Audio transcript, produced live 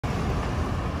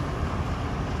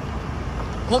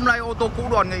Hôm nay ô tô cũ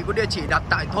Đoàn Nghị có địa chỉ đặt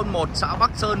tại thôn 1, xã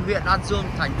Bắc Sơn, huyện An Dương,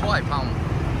 thành phố Hải Phòng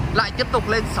lại tiếp tục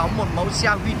lên sóng một mẫu xe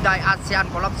Huyndai Accent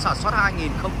có năm sản xuất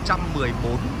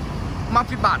 2014, mang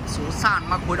phiên bản số sàn,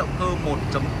 mang khối động cơ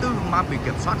 1.4, mang biển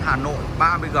kiểm soát Hà Nội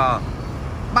 30G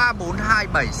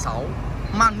 34276,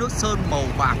 mang nước sơn màu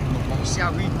bạc, một mẫu xe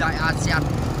Huyndai Accent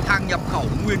hàng nhập khẩu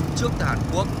nguyên trước từ Hàn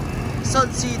Quốc. Sơn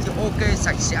xi thì ok,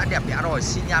 sạch sẽ, đẹp đẽ rồi,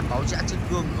 xi nhan báo rẽ trên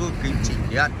gương kính chỉnh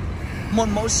điện. Một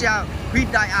mẫu xe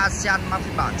Huyndai Accent mang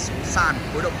phiên bản số sàn,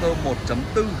 với động cơ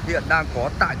 1.4 hiện đang có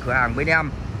tại cửa hàng bên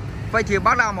em. Vậy thì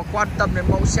bác nào mà quan tâm đến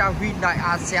mẫu xe Huyndai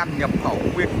Accent nhập khẩu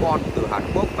nguyên con từ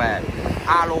Hàn Quốc về,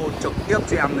 alo trực tiếp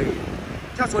cho em Nghị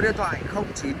theo số điện thoại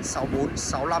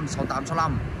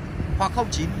 0964656865 hoặc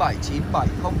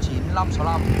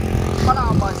 0979709565. Bác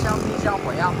nào mà xem video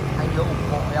của em, hãy nhớ ủng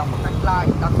hộ em một cách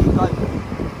like, đăng ký kênh,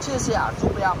 chia sẻ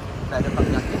giúp em để được cập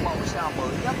nhật những mẫu xe mới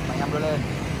nhất mà em đưa lên.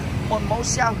 Một mẫu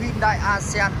xe Huyndai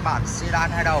Accent bản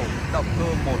sedan 2 đầu, động cơ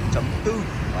 1.4.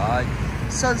 Đấy,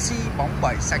 sơn xi bóng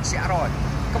bẩy sạch sẽ rồi.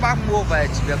 Các bác mua về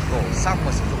chỉ việc đổ xăng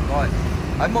và sử dụng thôi.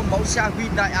 Đấy, một mẫu xe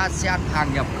Huyndai Accent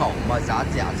hàng nhập khẩu mà giá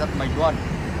rẻ rất mạnh luôn,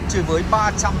 chỉ với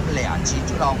 309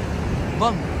 triệu đồng.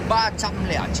 Vâng,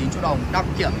 309 triệu đồng.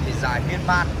 Đăng kiểm thì dài miên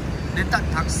man đến tận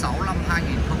tháng 6 năm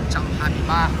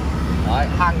 2023. Đấy,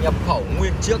 hàng nhập khẩu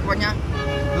nguyên chiếc các nhá.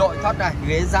 Nội thất này,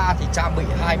 ghế da thì trang bị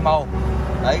 2 màu.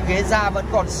 Đấy, ghế da vẫn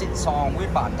còn xịn sò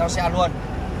nguyên bản theo xe luôn.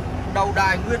 Đầu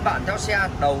đài nguyên bản theo xe,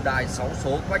 đầu đài 6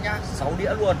 số các nhá, 6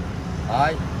 đĩa luôn.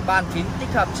 Đấy, bàn phím tích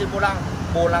hợp trên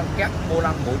vô lăng kép, vô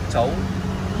lăng 4 chấu.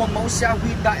 Một mẫu xe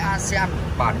Huyndai Accent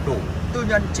bản đủ, tư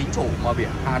nhân chính chủ mở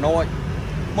biển Hà Nội.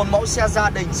 Một mẫu xe gia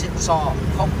đình xịn sò,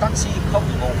 không taxi, không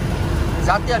ngủ.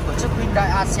 Giá tiền của chiếc Huyndai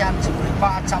Accent chỉ với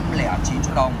 309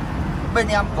 triệu đồng. Bên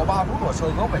em có bao rút hồ sơ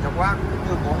gốc về cho bác, cũng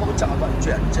như có hỗ trợ vận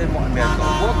chuyển trên mọi miền tổ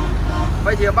quốc.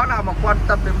 Vậy thì bác nào mà quan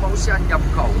tâm đến mẫu xe nhập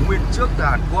khẩu nguyên trước từ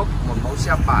Hàn Quốc, một mẫu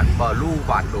xe bản blue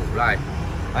bản đủ này,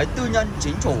 đấy, tư nhân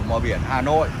chính chủ mở biển Hà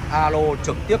Nội, alo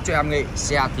trực tiếp cho em Nghị.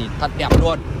 Xe thì thật đẹp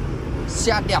luôn,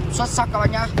 xe đẹp xuất sắc các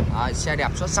bác nhá. Đấy, xe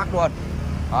đẹp xuất sắc luôn.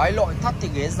 Đấy, nội thất thì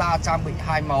ghế da trang bị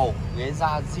 2 màu, ghế da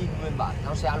zin nguyên bản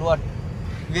theo xe luôn.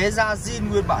 Ghế da zin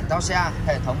nguyên bản theo xe,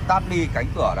 hệ thống táp ly cánh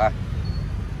cửa này.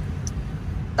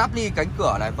 Táp ly cánh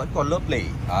cửa này vẫn còn lớp lỉ,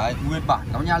 đấy, nguyên bản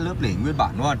các nhá, lớp lỉ nguyên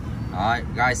bản luôn. Đấy,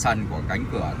 gai sần của cánh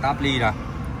cửa táp ly này.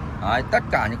 Đấy, tất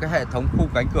cả những cái hệ thống khung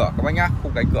cánh cửa các bác nhá,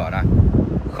 khung cánh cửa này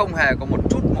không hề có một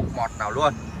chút mục mọt nào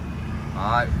luôn.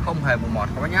 Đấy, không hề mục mọt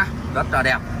các bác nhá, rất là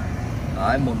đẹp.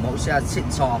 Đấy, một mẫu xe xịn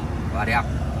sò và đẹp.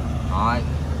 Đấy,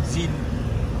 zin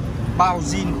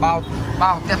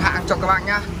bao tiết hãng cho các bác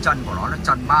nhá. Trần của nó là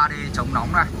trần 3D chống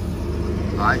nóng này.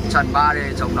 Đấy, trần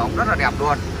 3D chống nóng rất là đẹp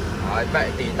luôn. Đấy,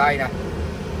 bệ tỉ tay này.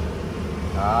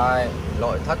 Đấy,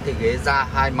 nội thất thì ghế da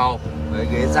 2 màu, với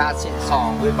ghế da xịn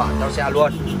sò nguyên bản theo xe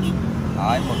luôn.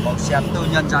 Đấy, một mẫu xe tư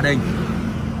nhân gia đình.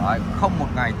 Đấy, không một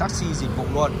ngày taxi dịch vụ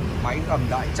luôn. Máy gầm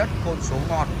đại chất, côn số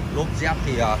ngon. Lốp dép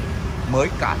thì mới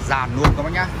cả dàn luôn các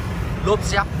bác nhá. Lốp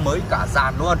dép mới cả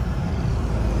dàn luôn.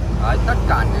 Đấy, tất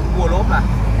cả những cua lốp này.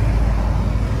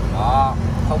 Đó,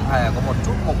 không hề có một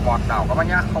chút mục mọt nào các bác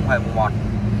nhá, không hề mục mọt.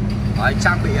 Đấy,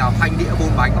 trang bị phanh đĩa 4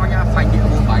 bánh các bác nhá, phanh đĩa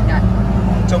 4 bánh này,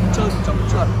 chống trơn, chống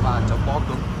trượt và chống bó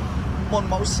cứng. Một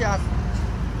mẫu xe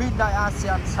Huyndai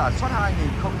Accent sản xuất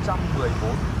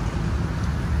 2014,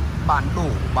 bản đủ,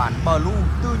 bản blue,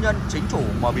 tư nhân chính chủ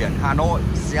mở biển Hà Nội,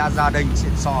 xe gia đình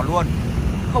xịn sò luôn,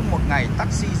 không một ngày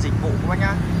taxi dịch vụ các bác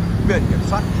nhá. Biển kiểm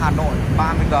soát Hà Nội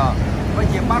 30G. Vậy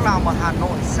thì bác nào mà Hà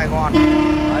Nội, Sài Gòn,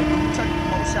 đấy, đúng chân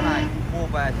mẫu xe này mua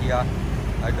về thì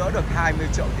đỡ được 20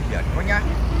 triệu tiền biển các bác nhá.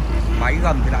 Máy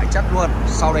gầm thì lại chất luôn.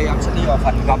 Sau đây em sẽ đi vào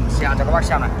phần gầm xe cho các bác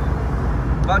xem này.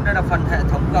 Vâng, đây là phần hệ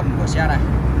thống gầm của xe này.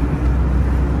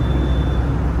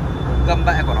 Gầm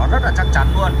bệ của nó rất là chắc chắn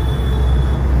luôn,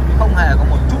 không hề có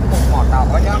một chút mục mọt nào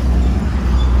các bác nhá.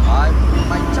 Đấy,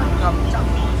 bánh chất gầm chắc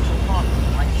số ngon,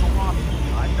 bánh số ngon.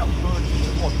 Đấy, động cơ chỉ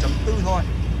 1.4 thôi.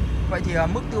 Vậy thì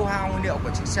mức tiêu hao nguyên liệu của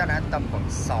chiếc xe này tầm khoảng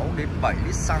 6 đến 7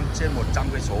 lít xăng trên 100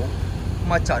 cây số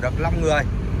mà chở được 5 người.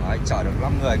 Đấy, chở được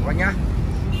 5 người các bác nhá.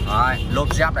 Đấy,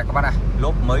 lốp dép này các bác này,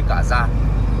 lốp mới cả dàn.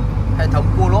 Hệ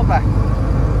thống cua lốp này.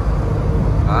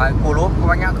 Đấy, cua lốp các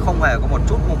bác nhá, không hề có một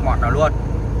chút mục mọt nào luôn.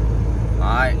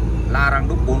 Đấy, la răng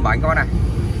đúc 4 bánh các bác này.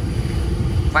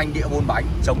 Phanh đĩa 4 bánh,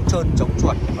 chống trơn, chống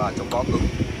chuột và chống bó cứng.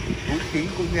 Túi khí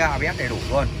cũng như ABS đầy đủ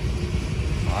luôn.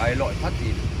 Đấy, nội thất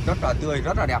thì rất là tươi,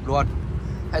 rất là đẹp luôn.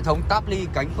 Hệ thống táp ly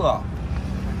cánh cửa.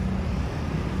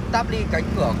 Táp ly cánh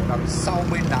cửa của đằng sau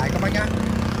bên lái các bác nhá.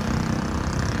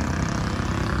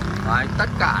 Đấy, tất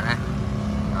cả này.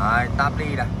 Đấy, táp ly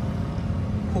này,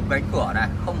 khung cánh cửa này,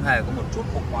 không hề có một chút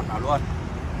mục mọt nào luôn.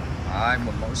 Đấy,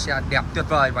 một mẫu xe đẹp tuyệt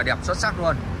vời và đẹp xuất sắc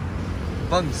luôn.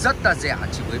 Vâng, rất là rẻ,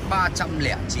 chỉ với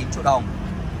 309 triệu đồng.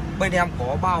 Bên em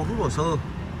có bao rút hồ sơ,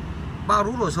 bao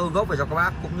rút hồ sơ gốc về cho các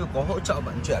bác, cũng như có hỗ trợ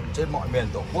vận chuyển trên mọi miền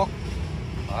Tổ quốc.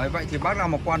 Đấy, vậy thì bác nào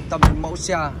mà quan tâm đến mẫu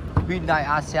xe Huyndai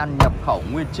Accent nhập khẩu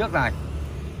nguyên chiếc này,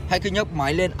 hãy cứ nhấc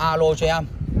máy lên alo cho em.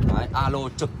 Đấy, alo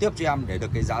trực tiếp cho em để được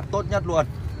cái giá tốt nhất luôn.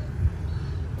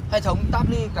 Hệ thống táp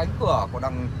ly cánh cửa của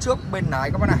đằng trước bên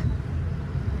lái các bác này,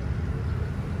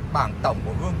 bảng tổng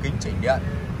của gương kính chỉnh điện.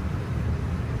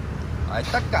 Đấy,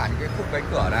 tất cả những cái khung cánh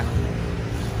cửa này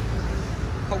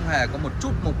không hề có một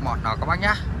chút mục mọt nào các bác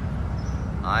nhá.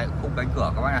 Đấy, khung cánh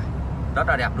cửa các bác này rất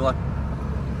là đẹp luôn.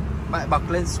 Mẹ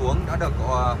bậc lên xuống đã được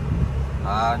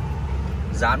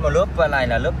dán vào lớp này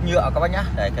là lớp nhựa các bác nhá.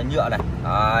 Đấy, cái nhựa này.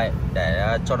 Đấy,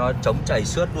 để cho nó chống chảy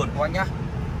xước luôn các bác nhá.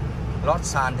 Lót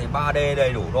sàn thì 3D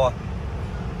đầy đủ rồi.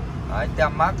 Đấy,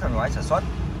 tem mác thằng ngoái sản xuất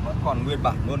vẫn còn nguyên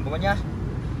bản luôn các bác nhá.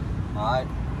 Đấy,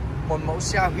 một mẫu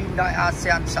xe Huyndai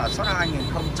Accent sản xuất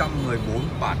 2014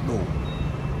 bản đủ,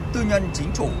 tư nhân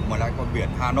chính chủ mà lại còn biển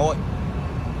Hà Nội.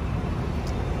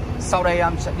 Sau đây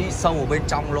em sẽ đi sâu ở bên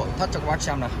trong nội thất cho các bác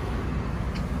xem này.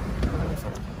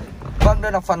 Vâng,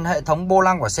 đây là phần hệ thống vô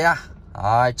lăng của xe.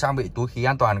 Đấy, trang bị túi khí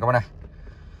an toàn các bác này.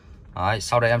 Đấy,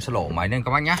 sau đây em sẽ lổ máy lên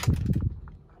các bác nhé.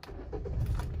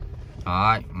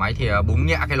 Đấy, máy thì búng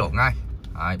nhẹ cái lỗ ngay.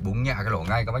 Đấy, búng nhẹ cái lỗ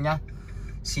ngay các bác nhé.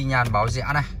 Xi nhan báo rẽ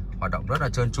này, hoạt động rất là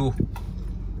trơn tru.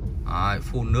 Đấy,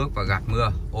 phun nước và gạt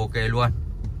mưa ok luôn.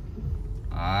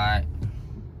 Đấy,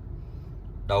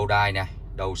 đầu đài này,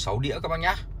 đầu 6 đĩa các bác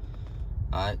nhé.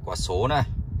 Đấy, quả số này,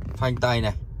 phanh tay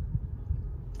này.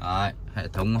 Đấy, hệ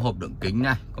thống hộp đựng kính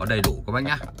này có đầy đủ các bác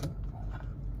nhé.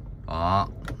 Đó,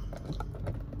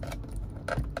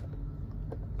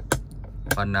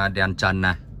 phần đèn trần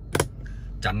này,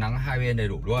 chắn nắng hai bên đầy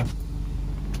đủ luôn.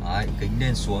 Đấy, kính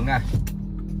lên xuống này.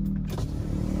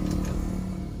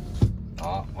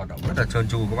 Đó, hoạt động rất là trơn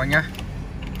tru các bác nhé.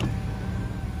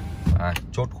 Đấy,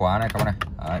 chốt khóa này các bác này.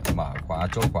 Đấy, mở khóa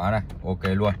chốt khóa này ok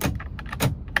luôn.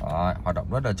 Đấy, hoạt động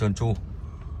rất là trơn tru.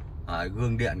 Đấy,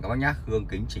 gương điện các bác nhé, gương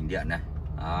kính chỉnh điện này.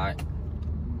 Đấy.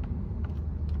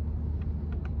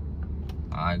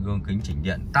 Đấy, gương kính chỉnh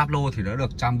điện. Táp lô thì đã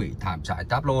được trang bị thảm trải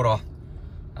táp lô rồi.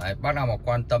 Đấy, bác nào mà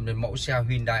quan tâm đến mẫu xe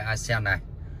Huyndai Accent này,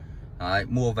 đấy,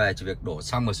 mua về chỉ việc đổ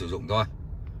xăng và sử dụng thôi.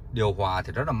 Điều hòa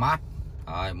thì rất là mát.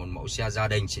 Đấy, một mẫu xe gia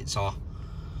đình xịn sò.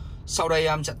 Sau đây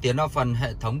em sẽ tiến vào phần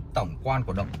hệ thống tổng quan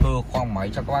của động cơ khoang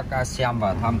máy cho các bác xem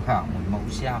và tham khảo một mẫu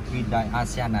xe Huyndai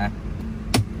Accent này.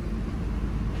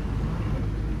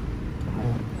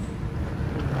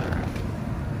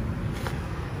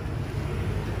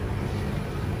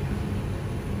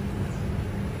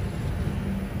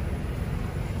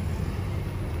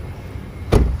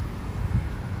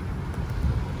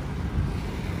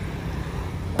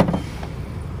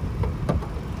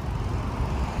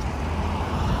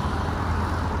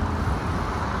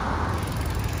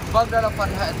 Vâng, đây là phần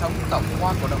hệ thống tổng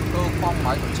quan của động cơ khoang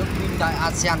máy của chiếc Huyndai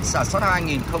Accent sản xuất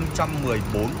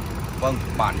 2014. Vâng,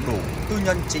 bản đủ, tư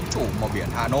nhân chính chủ màu biển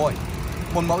Hà Nội.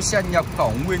 Một mẫu xe nhập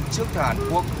khẩu nguyên chiếc từ Hàn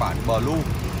Quốc bản Blue.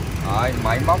 Đấy,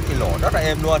 máy móc thì lỗ rất là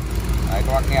êm luôn. Đấy,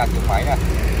 các bác nghe tiếng máy này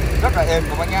rất là êm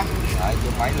các bác nhé. Đấy,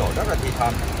 tiếng máy lỗ rất là thì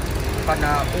thầm. Phần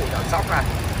phụ giảm sóc này.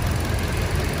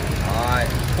 Đấy,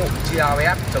 phụ chi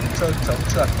ABS chống trơn, chống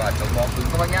trượt và chống bó cứng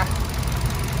các bác nhé.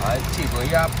 Đấy, chỉ với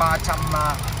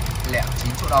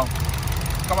 309 triệu đồng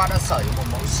các bác đã sở hữu một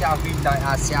mẫu xe Huyndai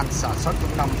Accent sản xuất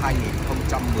trong năm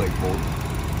 2014.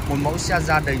 Một mẫu xe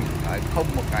gia đình. Đấy,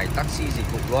 không một ngày taxi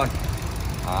dịch vụ luôn.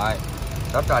 Đấy,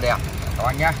 rất là đẹp các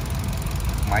bác nhé.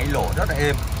 Máy lỗ rất là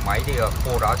êm, máy thì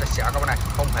khô ráo sạch sẽ các bác này,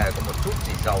 không hề có một chút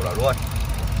gì dầu nào luôn.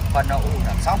 Phần ụ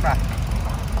giảm sóc này.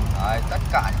 Đấy, tất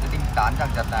cả những cái đinh tán răng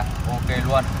chật này ok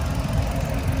luôn.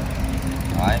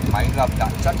 Đấy, máy gầm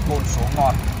đạn chất côn số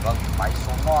ngon. Vâng, máy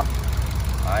số ngon.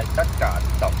 Đấy, tất cả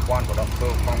tổng quan của động cơ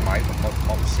khoang máy của một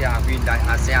mẫu xe Huyndai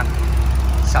Accent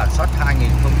sản xuất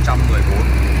 2014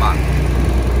 bản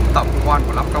tổng quan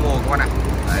của lắp capo các bác này.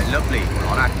 Đấy, lớp lỉ của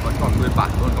nó này vẫn còn nguyên bản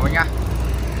luôn các bác nhá.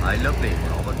 Đấy, lớp lỉ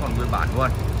của nó vẫn còn nguyên bản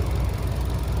luôn.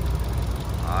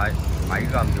 Đấy, máy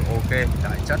gầm thì ok,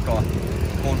 đại chất rồi,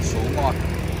 côn số ngon.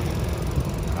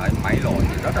 Đấy, máy lỗ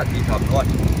thì rất là thi thầm luôn.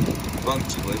 Vâng,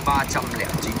 chỉ với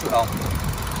 309 triệu đồng.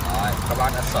 Đấy, các bác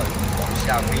đã sở hữu một mẫu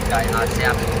xe Huyndai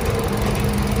Accent.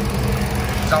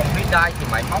 Dòng Huyndai thì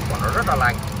máy móc của nó rất là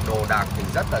lành, đồ đạc thì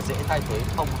rất là dễ thay thế,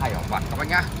 không hay hỏng vặt các bác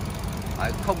nhá.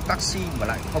 Đấy, không taxi mà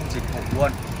lại không dịch vụ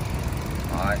luôn.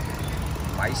 Đấy,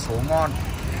 máy số ngon.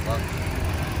 Vâng,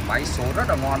 máy số rất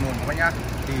là ngon luôn các bác nhá,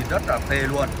 đi rất là phê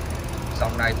luôn.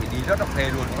 Dòng này thì đi rất là phê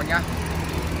luôn các bác nhá.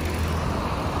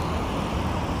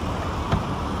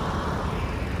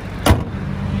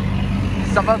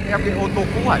 Dạ vâng, em đi ô tô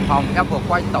cũ Hải Phòng, em vừa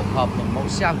quay tổng hợp một mẫu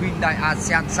xe Huyndai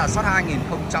Accent sản xuất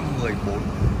 2014,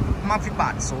 mang phiên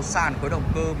bản số sàn có động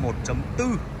cơ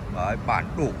 1.4, bản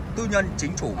đủ tư nhân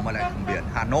chính chủ mà lại vùng biển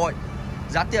Hà Nội.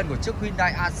 Giá tiền của chiếc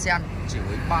Huyndai Accent chỉ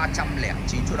với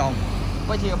 309 triệu đồng.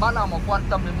 Vậy thì bác nào mà quan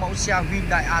tâm đến mẫu xe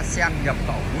Huyndai Accent nhập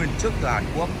khẩu nguyên chiếc từ Hàn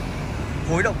Quốc,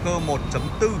 khối động cơ 1.4,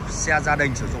 xe gia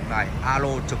đình sử dụng này, alo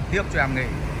trực tiếp cho em Nghị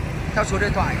theo số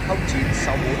điện thoại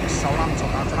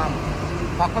 0964656865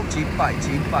 hoặc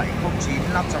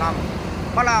 0979709565.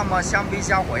 Bác nào mà xem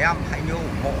video của em hãy nhớ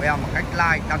ủng hộ em bằng cách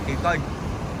like, đăng ký kênh,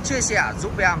 chia sẻ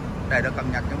giúp em để được cập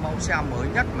nhật những mẫu xe mới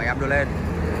nhất mà em đưa lên.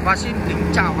 Và xin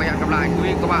kính chào và hẹn gặp lại quý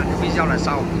vị các bạn trong video lần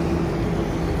sau.